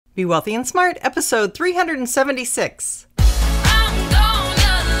Be Wealthy and Smart, episode 376.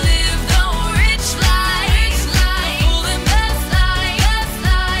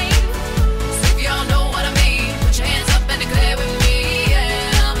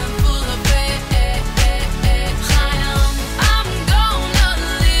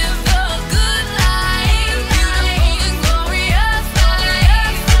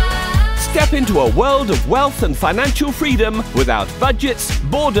 Step into a world of wealth and financial freedom without budgets,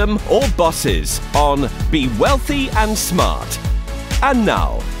 boredom, or bosses on Be Wealthy and Smart. And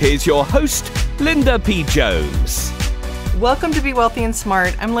now, here's your host, Linda P. Jones. Welcome to Be Wealthy and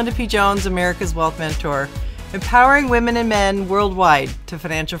Smart. I'm Linda P. Jones, America's Wealth Mentor, empowering women and men worldwide to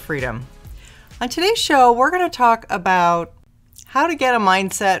financial freedom. On today's show, we're going to talk about how to get a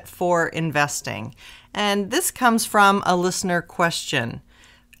mindset for investing. And this comes from a listener question,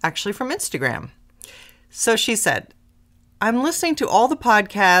 actually from Instagram. So she said, I'm listening to all the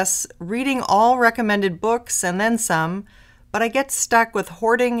podcasts, reading all recommended books and then some, but I get stuck with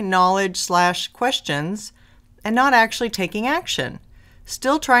hoarding knowledge/questions and not actually taking action.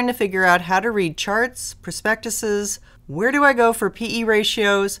 Still trying to figure out how to read charts, prospectuses, where do I go for PE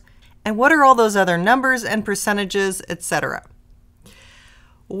ratios, and what are all those other numbers and percentages, etc.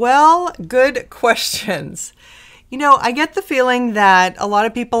 Well, good questions. You know, I get the feeling that a lot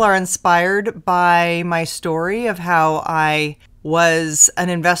of people are inspired by my story of how I was an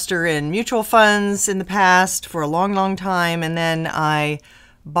investor in mutual funds in the past for a long, long time. And then I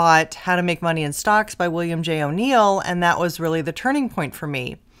bought How to Make Money in Stocks by William J. O'Neill. And that was really the turning point for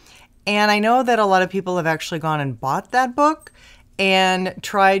me. And I know that a lot of people have actually gone and bought that book and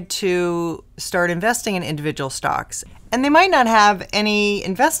tried to start investing in individual stocks. And they might not have any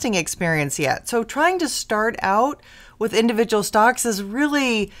investing experience yet. So trying to start out with individual stocks is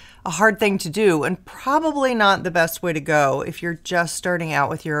really a hard thing to do and probably not the best way to go if you're just starting out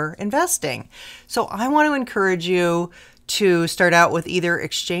with your investing. So I want to encourage you to start out with either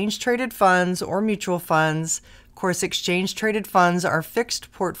exchange-traded funds or mutual funds. Of course, exchange-traded funds are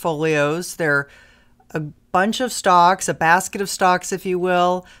fixed portfolios. They're a bunch of stocks, a basket of stocks, if you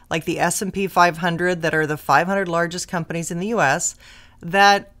will, like the S&P 500 that are the 500 largest companies in the US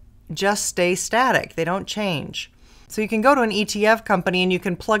that just stay static. They don't change. So you can go to an ETF company and you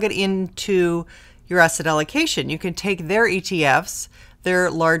can plug it into your asset allocation. You can take their ETFs,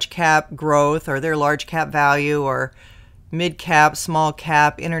 their large cap growth or their large cap value or mid cap, small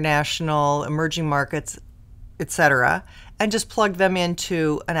cap, international, emerging markets, etc., and just plug them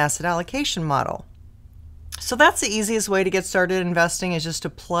into an asset allocation model. So that's the easiest way to get started investing, is just to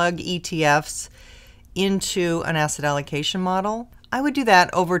plug ETFs into an asset allocation model. I would do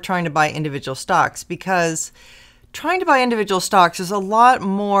that over trying to buy individual stocks, because trying to buy individual stocks is a lot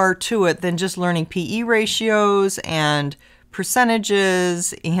more to it than just learning PE ratios and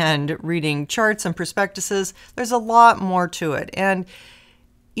percentages and reading charts and prospectuses. There's a lot more to it. And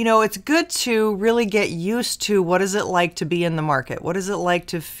you know, it's good to really get used to what is it like to be in the market? What is it like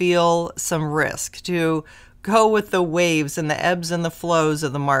to feel some risk, to go with the waves and the ebbs and the flows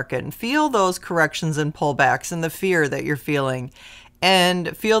of the market and feel those corrections and pullbacks and the fear that you're feeling,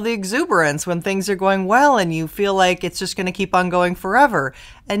 and feel the exuberance when things are going well and you feel like it's just going to keep on going forever.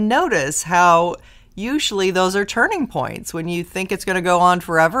 And notice how usually those are turning points. When you think it's going to go on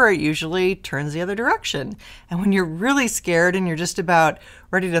forever, it usually turns the other direction. And when you're really scared and you're just about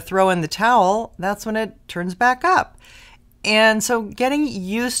ready to throw in the towel, that's when it turns back up. And so getting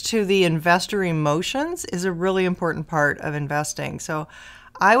used to the investor emotions is a really important part of investing. So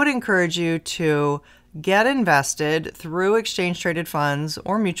I would encourage you to get invested through exchange-traded funds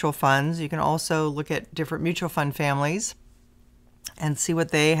or mutual funds. You can also look at different mutual fund families and see what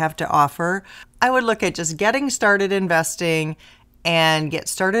they have to offer. I would look at just getting started investing and get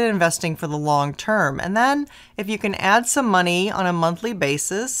started investing for the long term. And then if you can add some money on a monthly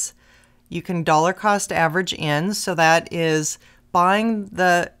basis, you can dollar cost average in. So that is buying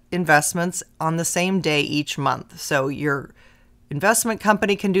the investments on the same day each month. So your investment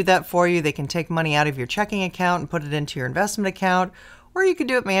company can do that for you. They can take money out of your checking account and put it into your investment account. Or you can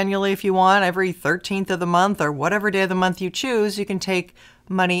do it manually if you want. Every 13th of the month or whatever day of the month you choose, you can take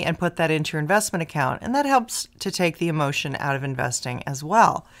money and put that into your investment account. And that helps to take the emotion out of investing as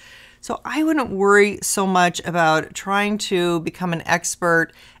well. So I wouldn't worry so much about trying to become an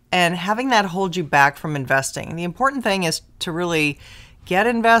expert and having that hold you back from investing. The important thing is to really get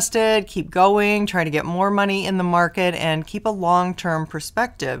invested, keep going, try to get more money in the market, and keep a long-term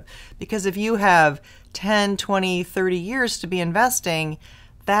perspective. Because if you have 10, 20, 30 years to be investing,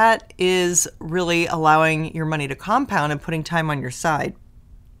 that is really allowing your money to compound and putting time on your side.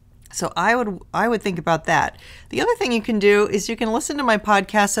 So I would think about that. The other thing you can do is you can listen to my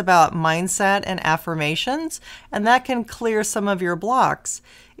podcast about mindset and affirmations, and that can clear some of your blocks.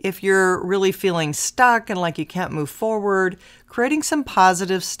 If you're really feeling stuck and like you can't move forward, creating some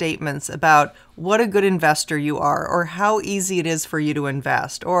positive statements about what a good investor you are, or how easy it is for you to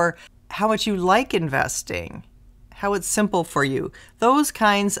invest, or how much you like investing, how it's simple for you. Those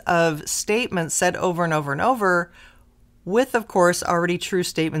kinds of statements said over and over and over, with, of course, already true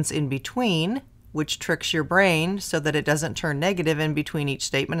statements in between, which tricks your brain so that it doesn't turn negative in between each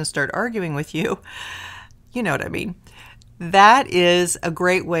statement and start arguing with you. You know what I mean. That is a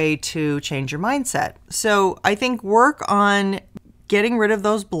great way to change your mindset. So I think work on getting rid of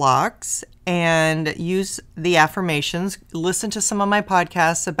those blocks and use the affirmations. Listen to some of my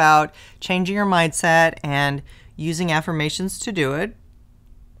podcasts about changing your mindset and using affirmations to do it.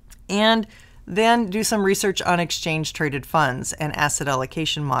 And then do some research on exchange-traded funds and asset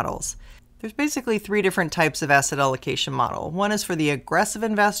allocation models. There's basically 3 different types of asset allocation model. One is for the aggressive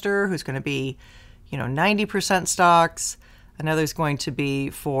investor who's going to be, 90% stocks. Another is going to be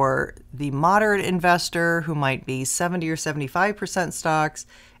for the moderate investor who might be 70 or 75% stocks.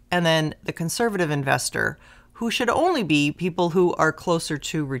 And then the conservative investor who should only be people who are closer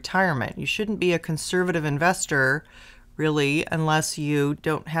to retirement. You shouldn't be a conservative investor really, unless you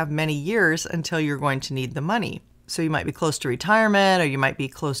don't have many years until you're going to need the money. So you might be close to retirement, or you might be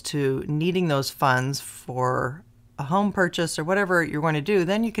close to needing those funds for a home purchase or whatever you're going to do.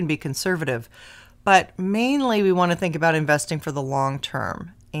 Then you can be conservative. But mainly we want to think about investing for the long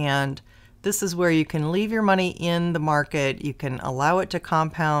term. And this is where you can leave your money in the market. You can allow it to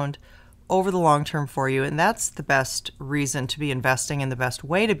compound over the long term for you. And that's the best reason to be investing, and the best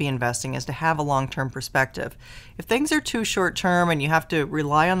way to be investing is to have a long-term perspective. If things are too short-term and you have to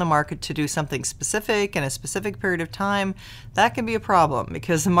rely on the market to do something specific in a specific period of time, that can be a problem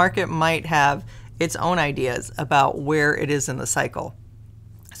because the market might have its own ideas about where it is in the cycle.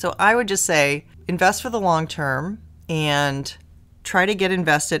 So I would just say invest for the long term and try to get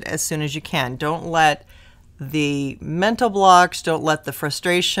invested as soon as you can. Don't let the mental blocks, don't let the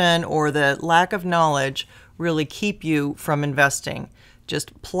frustration or the lack of knowledge really keep you from investing.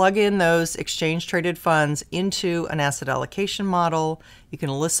 Just plug in those exchange-traded funds into an asset allocation model. You can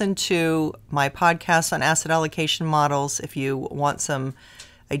listen to my podcast on asset allocation models if you want some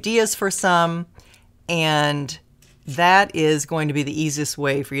ideas for some, and that is going to be the easiest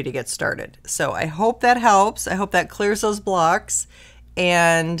way for you to get started. So I hope that helps. I hope that clears those blocks.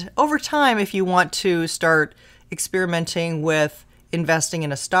 And over time, if you want to start experimenting with investing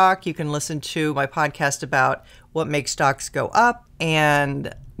in a stock, you can listen to my podcast about what makes stocks go up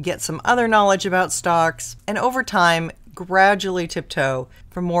and get some other knowledge about stocks. And over time, gradually tiptoe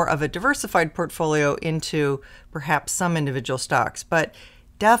from more of a diversified portfolio into perhaps some individual stocks. But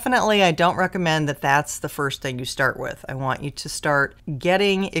definitely, I don't recommend that that's the first thing you start with. I want you to start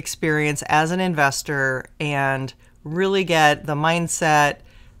getting experience as an investor and really get the mindset,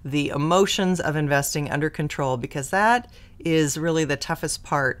 the emotions of investing under control, because that is really the toughest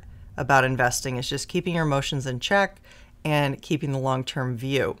part about investing, is just keeping your emotions in check and keeping the long-term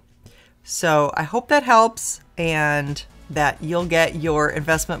view. So I hope that helps and that you'll get your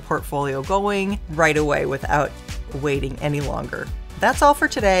investment portfolio going right away without waiting any longer. That's all for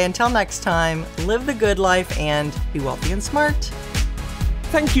today. Until next time, live the good life and be wealthy and smart.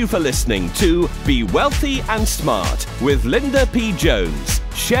 Thank you for listening to Be Wealthy and Smart with Linda P. Jones.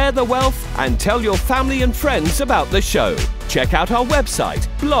 Share the wealth and tell your family and friends about the show. Check out our website,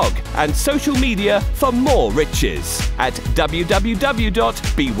 blog, and social media for more riches at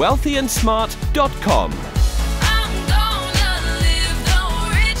www.bewealthyandsmart.com.